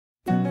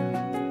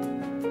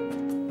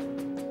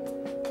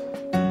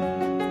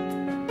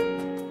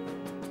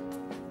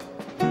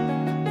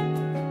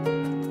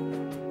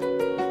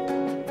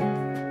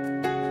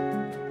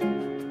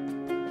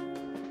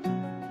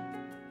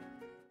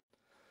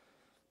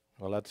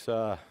Well, let's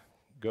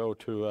go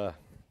to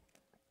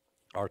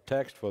our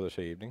text for this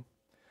evening,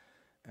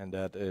 and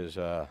that is,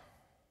 I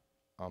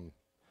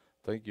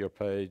think your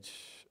page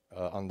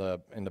in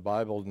the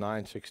Bible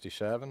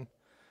 967,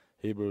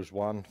 Hebrews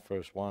 1,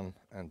 verse 1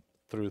 and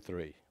through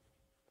 3.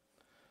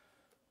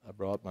 I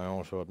brought my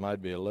own, so it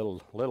might be a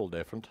little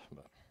different,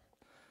 but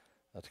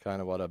that's kind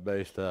of what I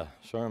based the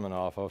sermon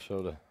off of.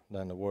 So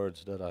then the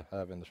words that I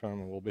have in the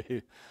sermon will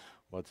be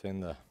what's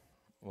in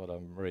what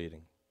I'm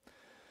reading.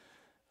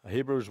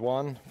 Hebrews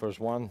 1, verse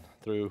 1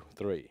 through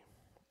 3.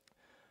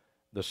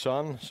 The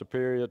Son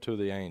superior to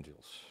the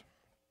angels.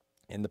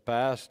 In the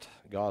past,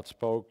 God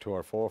spoke to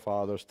our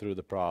forefathers through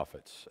the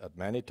prophets at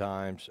many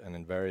times and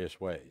in various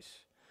ways.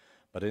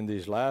 But in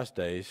these last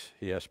days,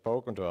 he has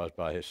spoken to us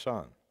by his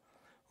Son,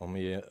 whom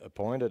he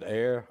appointed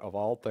heir of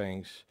all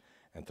things,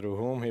 and through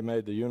whom he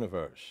made the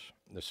universe.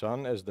 The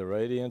Son is the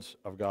radiance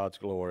of God's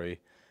glory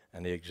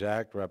and the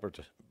exact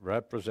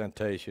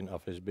representation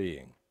of his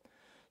being,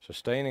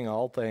 sustaining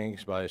all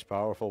things by his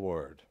powerful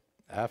word.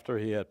 After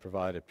he had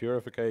provided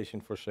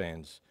purification for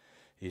sins,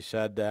 he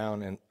sat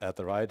down at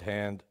the right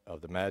hand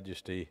of the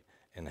Majesty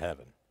in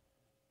heaven.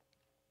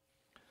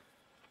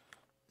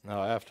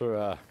 Now,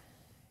 after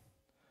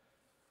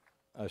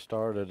I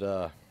started,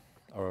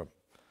 or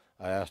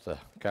I asked the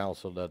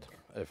council that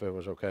if it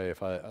was okay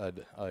if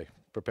I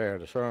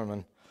prepared a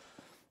sermon.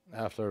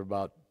 After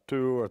about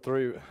 2 or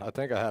 3, I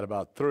think I had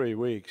about 3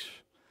 weeks,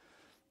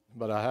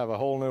 but I have a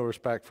whole new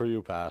respect for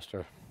you,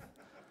 Pastor.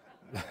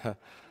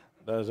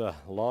 There's a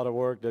lot of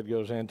work that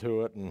goes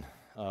into it, and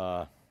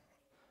I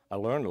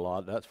learned a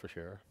lot, that's for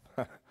sure.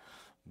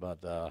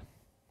 But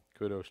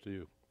kudos to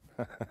you.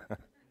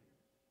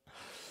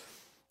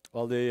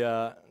 Well,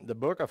 the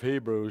book of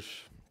Hebrews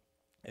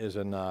is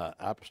an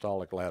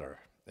apostolic letter.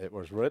 It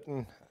was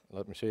written,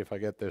 let me see if I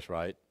get this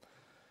right.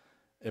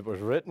 It was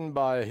written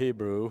by a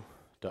Hebrew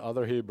to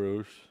other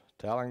Hebrews,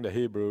 telling the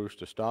Hebrews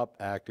to stop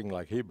acting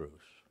like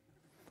Hebrews.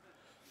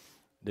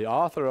 The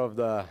author of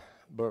the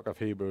book of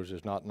Hebrews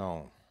is not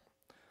known,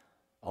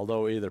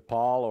 although either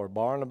Paul or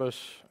Barnabas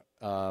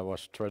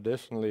was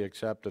traditionally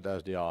accepted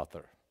as the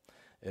author.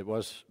 It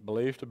was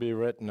believed to be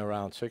written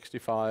around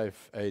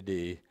 65 AD,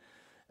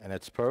 and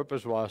its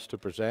purpose was to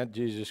present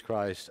Jesus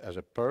Christ as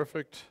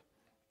perfect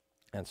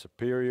and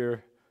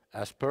superior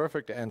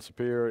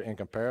in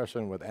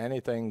comparison with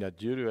anything that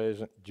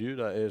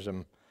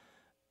Judaism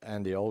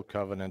and the Old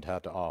Covenant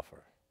had to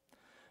offer.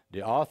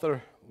 The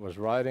author was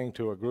writing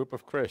to a group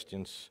of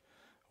Christians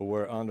who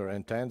were under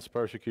intense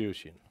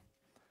persecution,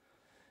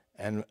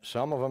 and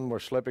some of them were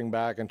slipping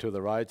back into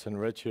the rites and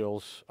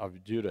rituals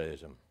of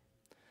Judaism.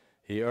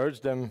 He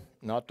urged them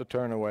not to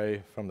turn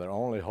away from their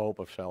only hope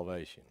of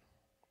salvation.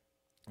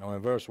 Now,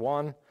 in verse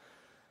 1,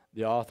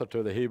 the author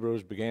to the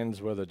Hebrews begins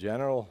with a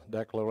general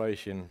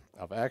declaration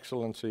of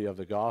excellency of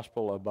the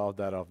gospel above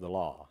that of the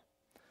law,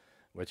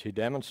 which he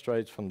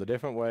demonstrates from the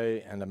different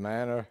way and the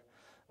manner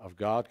of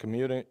God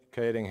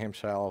communicating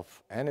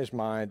himself and his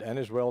mind and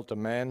his will to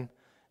men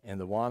in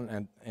the one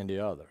and in the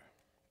other.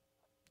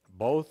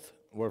 Both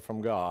were from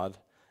God,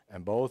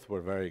 and both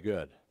were very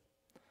good.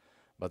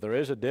 But there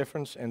is a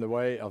difference in the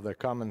way of their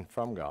coming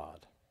from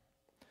God.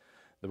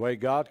 The way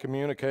God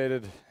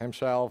communicated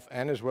himself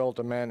and his will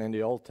to men in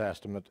the Old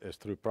Testament is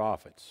through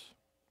prophets,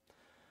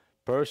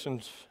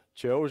 persons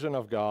chosen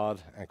of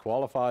God and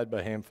qualified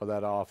by him for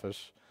that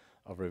office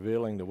of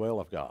revealing the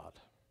will of God.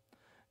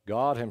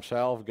 God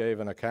himself gave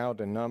an account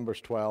in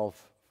Numbers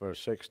 12,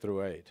 verse 6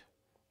 through 8.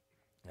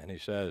 And he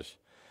says,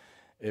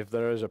 "If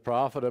there is a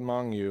prophet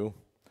among you,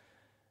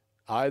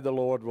 I, the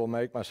Lord, will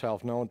make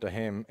myself known to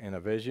him in a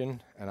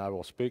vision, and I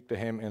will speak to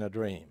him in a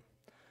dream.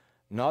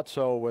 Not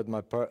so with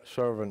my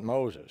servant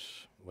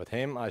Moses. With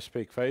him I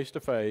speak face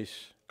to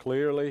face,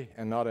 clearly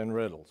and not in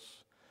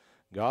riddles.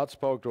 God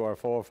spoke to our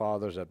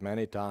forefathers at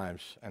many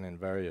times and in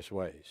various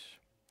ways."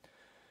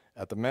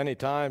 At the many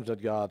times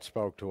that God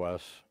spoke to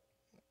us,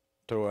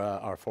 to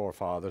our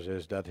forefathers,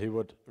 is that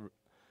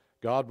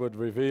God would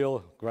reveal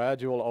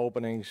gradual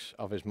openings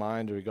of his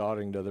mind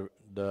regarding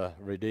the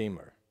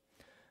Redeemer.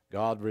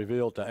 God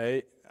revealed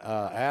to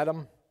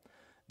Adam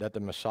that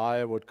the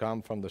Messiah would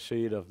come from the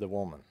seed of the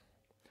woman.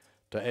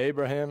 To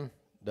Abraham,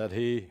 that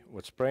he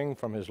would spring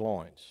from his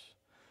loins.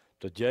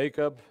 To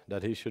Jacob,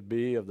 that he should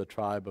be of the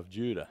tribe of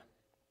Judah.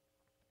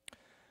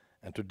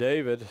 And to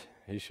David,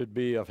 he should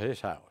be of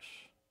his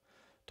house.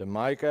 To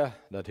Micah,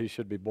 that he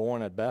should be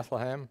born at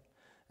Bethlehem.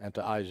 And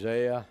to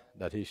Isaiah,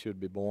 that he should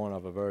be born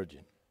of a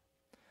virgin.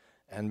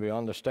 And we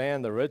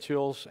understand the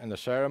rituals and the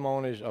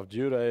ceremonies of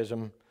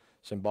Judaism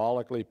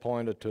symbolically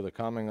pointed to the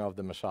coming of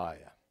the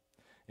Messiah.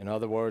 In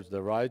other words,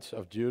 the rites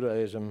of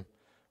Judaism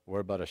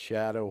were but a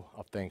shadow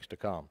of things to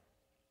come.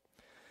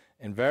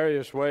 In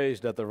various ways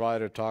that the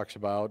writer talks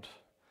about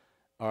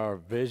are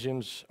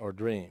visions or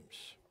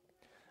dreams,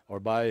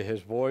 or by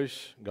his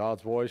voice,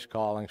 God's voice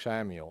calling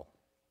Samuel,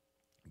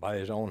 by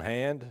his own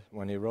hand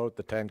when he wrote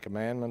the 10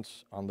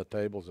 Commandments on the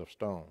tables of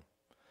stone.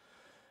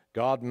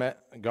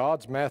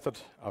 God's method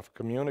of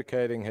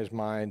communicating his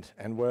mind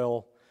and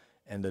will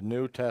in the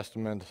New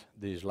Testament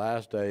these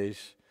last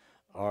days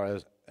are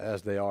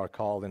as they are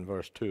called in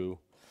verse 2,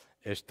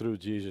 is through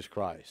Jesus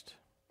Christ.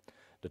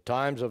 The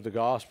times of the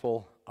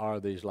gospel are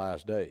these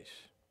last days.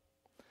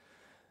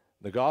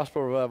 The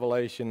gospel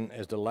revelation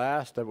is the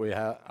last that we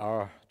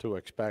are to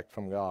expect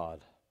from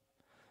God.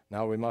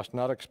 Now we must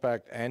not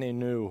expect any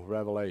new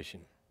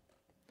revelation,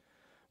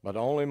 but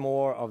only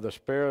more of the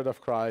Spirit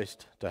of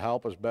Christ to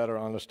help us better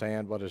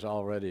understand what is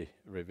already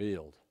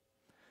revealed.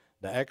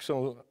 The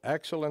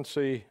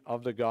excellency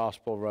of the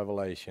gospel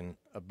revelation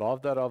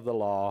above that of the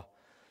law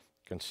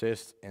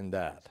consists in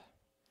that.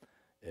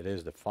 It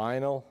is the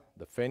final,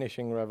 the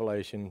finishing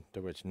revelation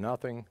to which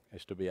nothing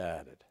is to be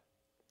added.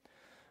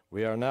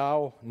 We are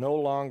now no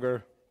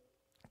longer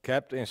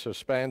kept in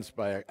suspense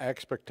by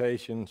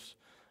expectations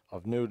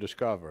of new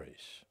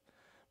discoveries,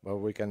 but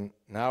we can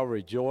now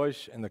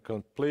rejoice in the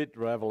complete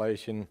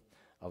revelation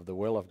of the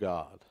will of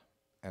God,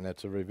 and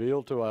it's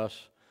revealed to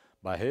us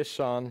by His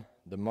Son,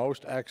 the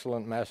most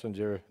excellent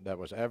messenger that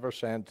was ever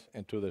sent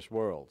into this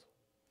world.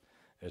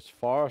 It's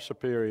far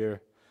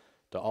superior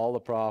to all the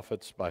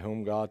prophets by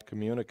whom God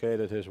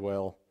communicated His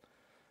will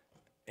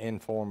in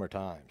former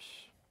times.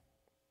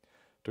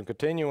 To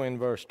continue in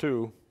verse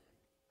 2,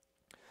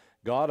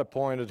 God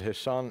appointed His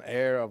Son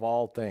heir of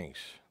all things,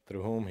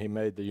 through whom He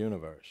made the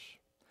universe.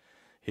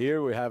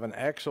 Here we have an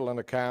excellent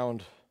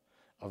account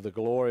of the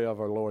glory of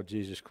our Lord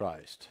Jesus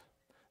Christ,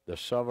 the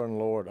sovereign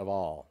Lord of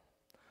all.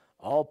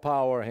 All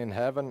power in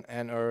heaven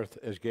and earth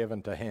is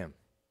given to Him.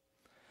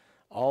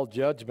 All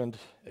judgment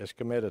is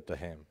committed to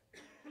Him.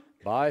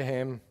 By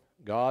Him,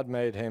 God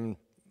made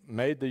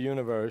the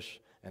universe,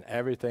 and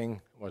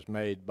everything was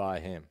made by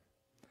Him.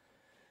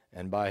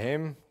 And by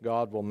Him,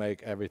 God will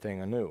make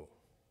everything anew.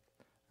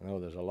 I know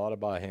there's a lot of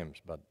by Hims,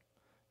 but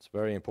it's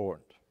very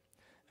important.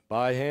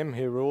 By Him,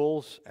 He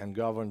rules and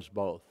governs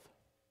both.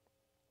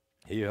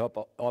 He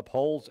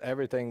upholds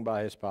everything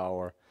by His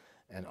power,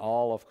 and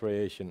all of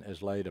creation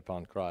is laid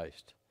upon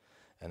Christ.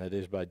 And it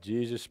is by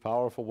Jesus'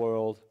 powerful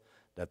will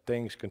that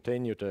things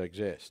continue to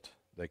exist.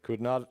 They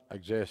could not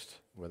exist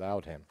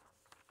without Him.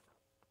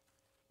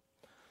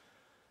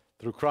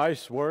 Through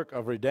Christ's work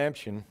of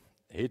redemption,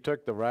 He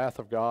took the wrath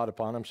of God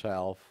upon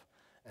Himself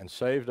and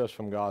saved us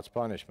from God's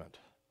punishment.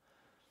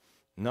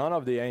 None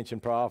of the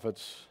ancient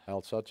prophets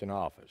held such an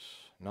office.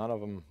 None of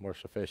them were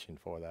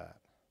sufficient for that.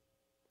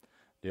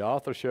 The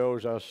author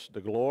shows us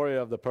the glory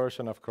of the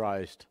person of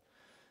Christ,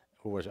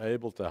 who was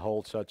able to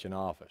hold such an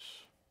office.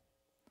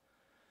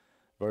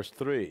 Verse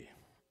 3,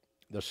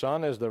 the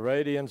Son is the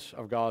radiance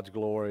of God's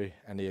glory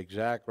and the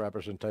exact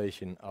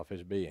representation of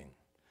His being,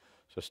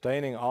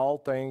 sustaining all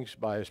things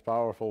by His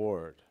powerful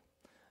word.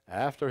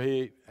 After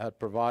He had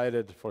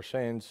provided for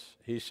sins,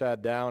 He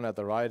sat down at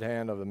the right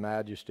hand of the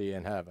Majesty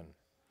in heaven.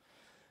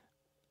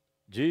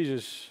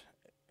 Jesus,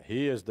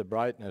 He is the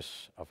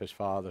brightness of His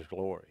Father's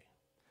glory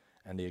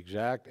and the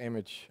exact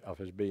image of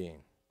His being.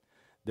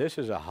 This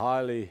is a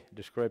highly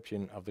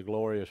description of the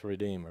glorious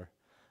Redeemer,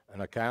 an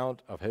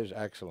account of His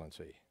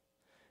excellency.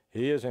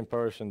 He is in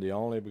person the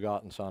only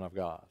begotten Son of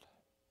God.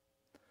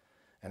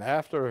 And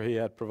after He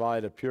had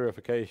provided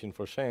purification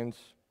for sins,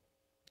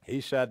 He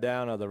sat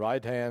down at the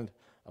right hand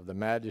of the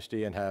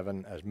Majesty in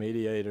heaven as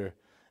mediator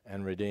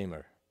and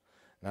Redeemer.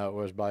 Now it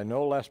was by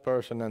no less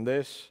person than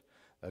this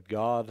that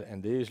God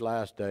in these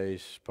last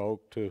days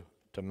spoke to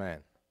men.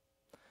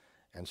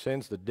 And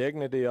since the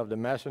dignity of the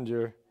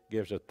messenger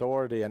gives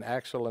authority and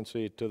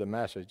excellency to the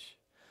message,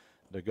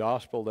 the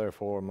gospel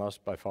therefore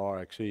must by far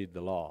exceed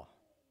the law.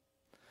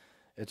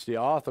 It's the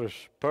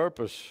author's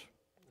purpose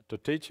to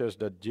teach us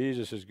that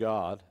Jesus is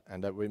God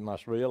and that we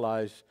must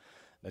realize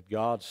that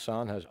God's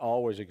Son has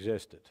always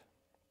existed.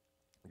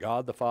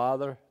 God the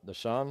Father, the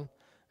Son,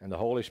 and the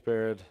Holy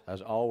Spirit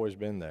has always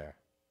been there.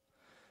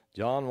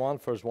 John 1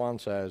 verse 1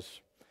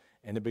 says,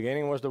 "In the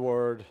beginning was the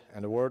Word,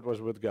 and the Word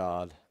was with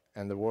God,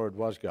 and the Word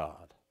was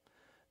God."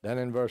 Then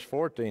in verse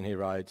 14 he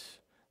writes,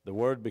 "The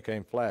Word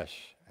became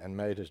flesh and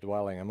made His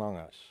dwelling among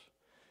us."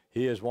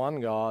 He is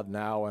one God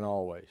now and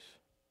always.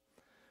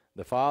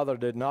 The Father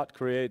did not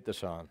create the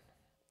Son,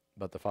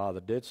 but the Father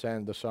did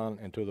send the Son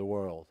into the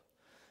world.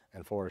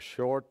 And for a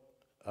short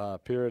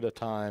period of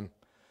time,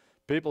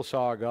 people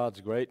saw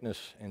God's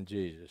greatness in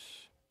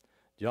Jesus.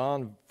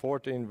 John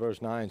 14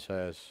 verse 9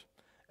 says,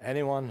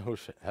 "Anyone who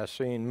has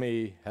seen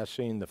me has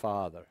seen the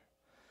Father."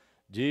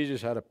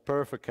 Jesus had a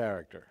perfect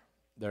character.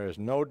 There is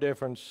no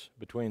difference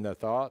between their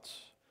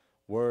thoughts,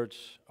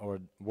 words,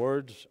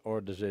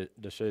 or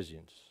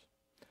decisions.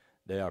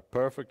 They are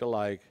perfect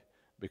alike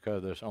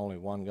because there's only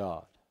one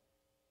God.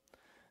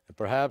 And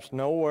perhaps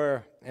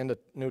nowhere in the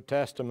New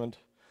Testament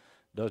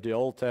does the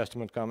Old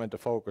Testament come into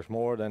focus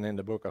more than in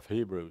the book of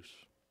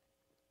Hebrews.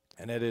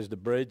 And it is the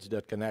bridge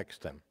that connects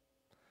them.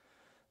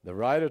 The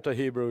writer to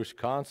Hebrews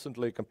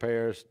constantly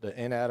compares the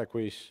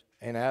inadequacies,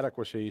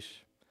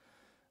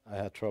 I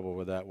had trouble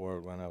with that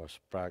word when I was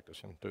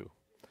practicing too,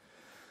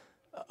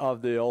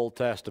 of the Old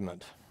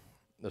Testament,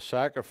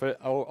 the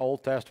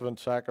Old Testament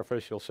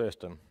sacrificial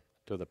system,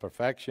 to the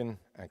perfection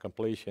and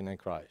completion in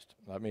Christ.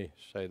 Let me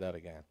say that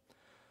again.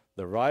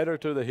 The writer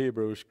to the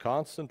Hebrews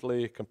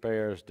constantly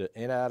compares the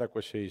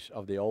inadequacies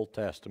of the Old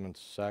Testament's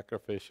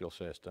sacrificial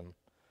system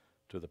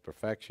to the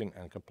perfection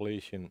and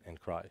completion in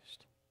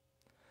Christ.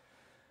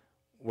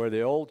 Where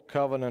the Old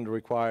Covenant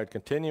required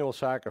continual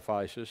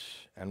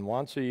sacrifices and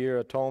once-a-year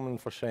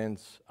atonement for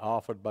sins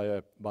offered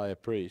by a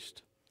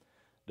priest,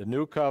 the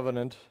New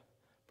Covenant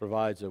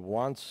provides a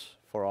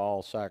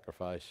once-for-all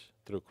sacrifice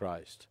through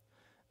Christ.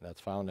 That's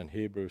found in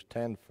Hebrews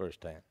 10, verse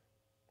 10.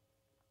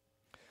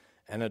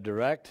 And a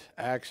direct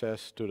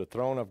access to the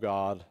throne of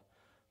God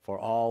for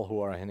all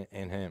who are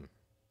in Him.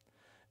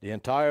 The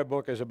entire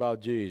book is about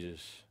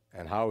Jesus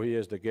and how He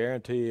is the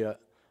guarantee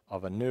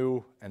of a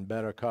new and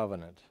better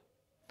covenant.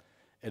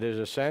 It is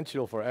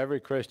essential for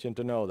every Christian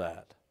to know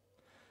that.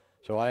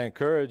 So I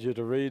encourage you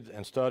to read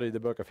and study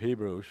the book of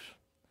Hebrews,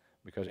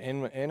 because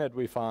in it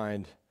we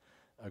find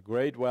a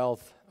great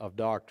wealth of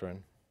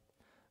doctrine,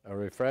 a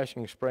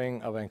refreshing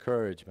spring of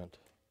encouragement,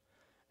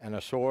 and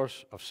a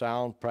source of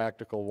sound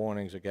practical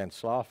warnings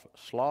against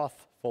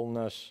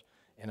slothfulness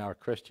in our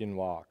Christian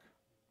walk.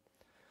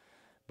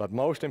 But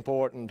most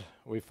important,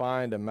 we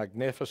find a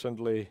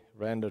magnificently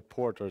rendered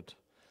portrait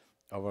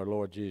of our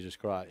Lord Jesus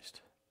Christ,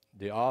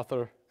 the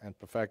author and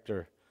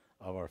perfecter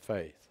of our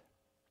faith.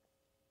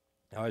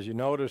 Now, as you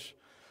notice,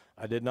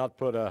 I did not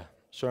put a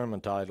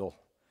sermon title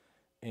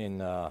in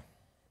the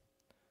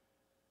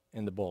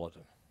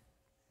bulletin.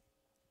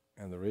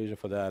 And the reason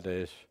for that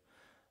is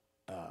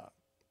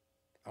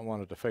I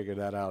wanted to figure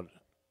that out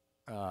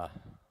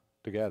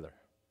together.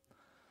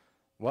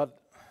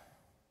 What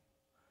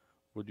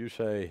would you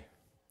say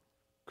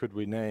could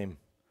we name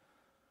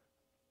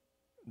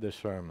this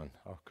sermon?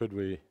 Or could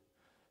we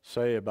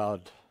say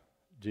about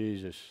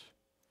Jesus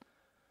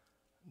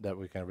that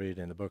we can read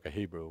in the book of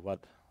Hebrew?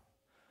 What?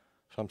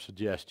 Some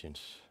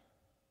suggestions.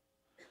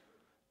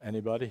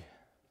 Anybody?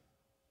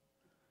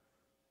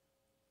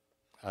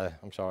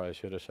 I'm sorry, I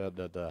should have said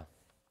that I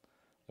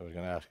was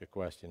going to ask a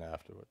question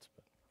afterwards.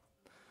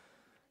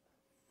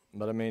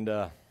 But I mean,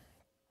 and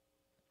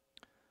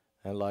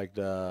like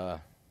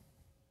the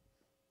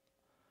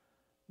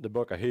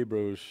book of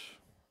Hebrews,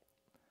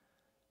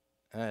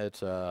 it's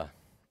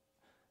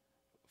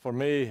for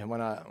me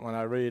when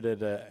I read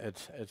it,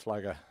 it's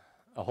like a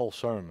whole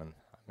sermon.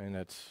 I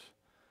mean,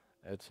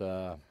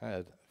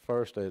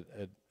 first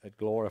it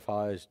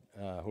glorifies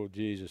who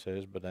Jesus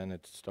is, but then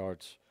it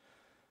starts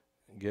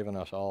giving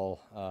us all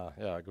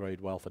a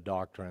great wealth of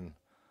doctrine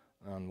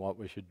on what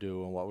we should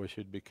do and what we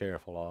should be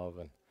careful of.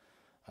 And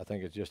I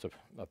think it's just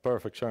a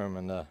perfect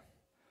sermon.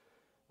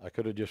 I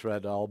could have just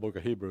read the whole book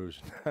of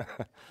Hebrews.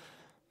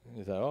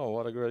 You say, oh,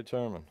 what a great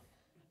sermon.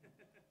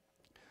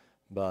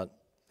 But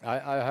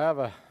I have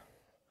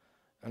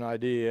an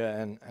idea,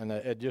 and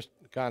it just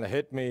kind of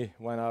hit me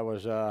when I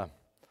was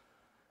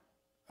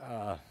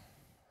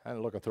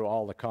looking through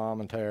all the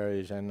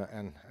commentaries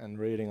and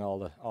reading all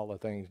the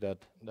things that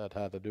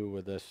had to do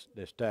with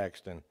this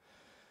text,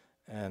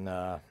 and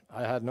I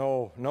had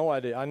no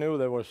idea. I knew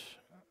there was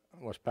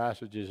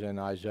passages in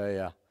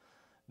Isaiah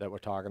that were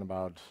talking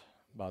about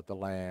the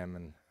lamb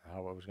and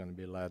how it was going to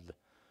be led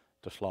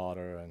to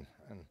slaughter,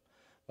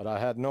 but I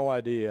had no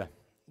idea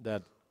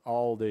that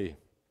all the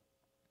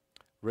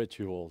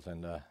rituals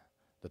and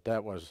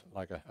that was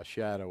like a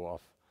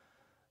shadow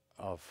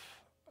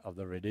of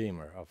the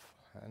Redeemer.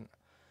 And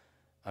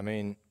I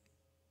mean,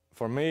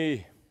 for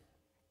me,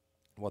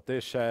 what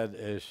this said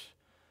is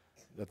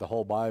that the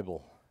whole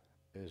Bible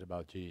is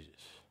about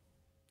Jesus.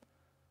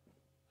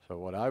 So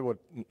what I would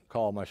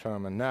call my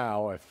sermon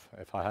now,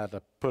 if I had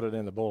to put it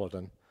in the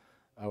bulletin,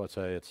 I would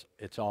say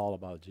it's all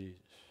about Jesus.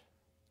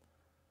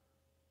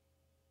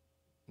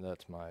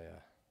 That's my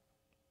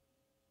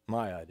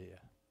idea.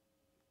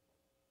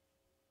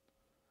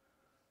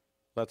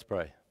 Let's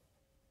pray.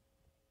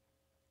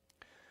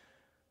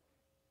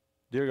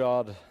 Dear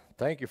God,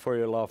 thank you for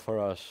your love for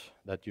us,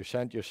 that you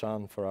sent your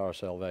Son for our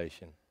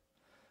salvation.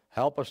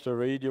 Help us to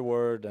read your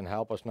word and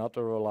help us not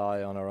to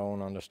rely on our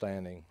own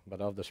understanding, but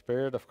of the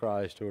Spirit of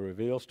Christ who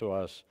reveals to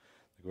us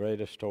the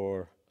greatest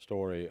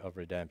story of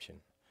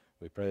redemption.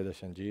 We pray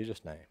this in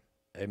Jesus' name.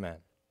 Amen.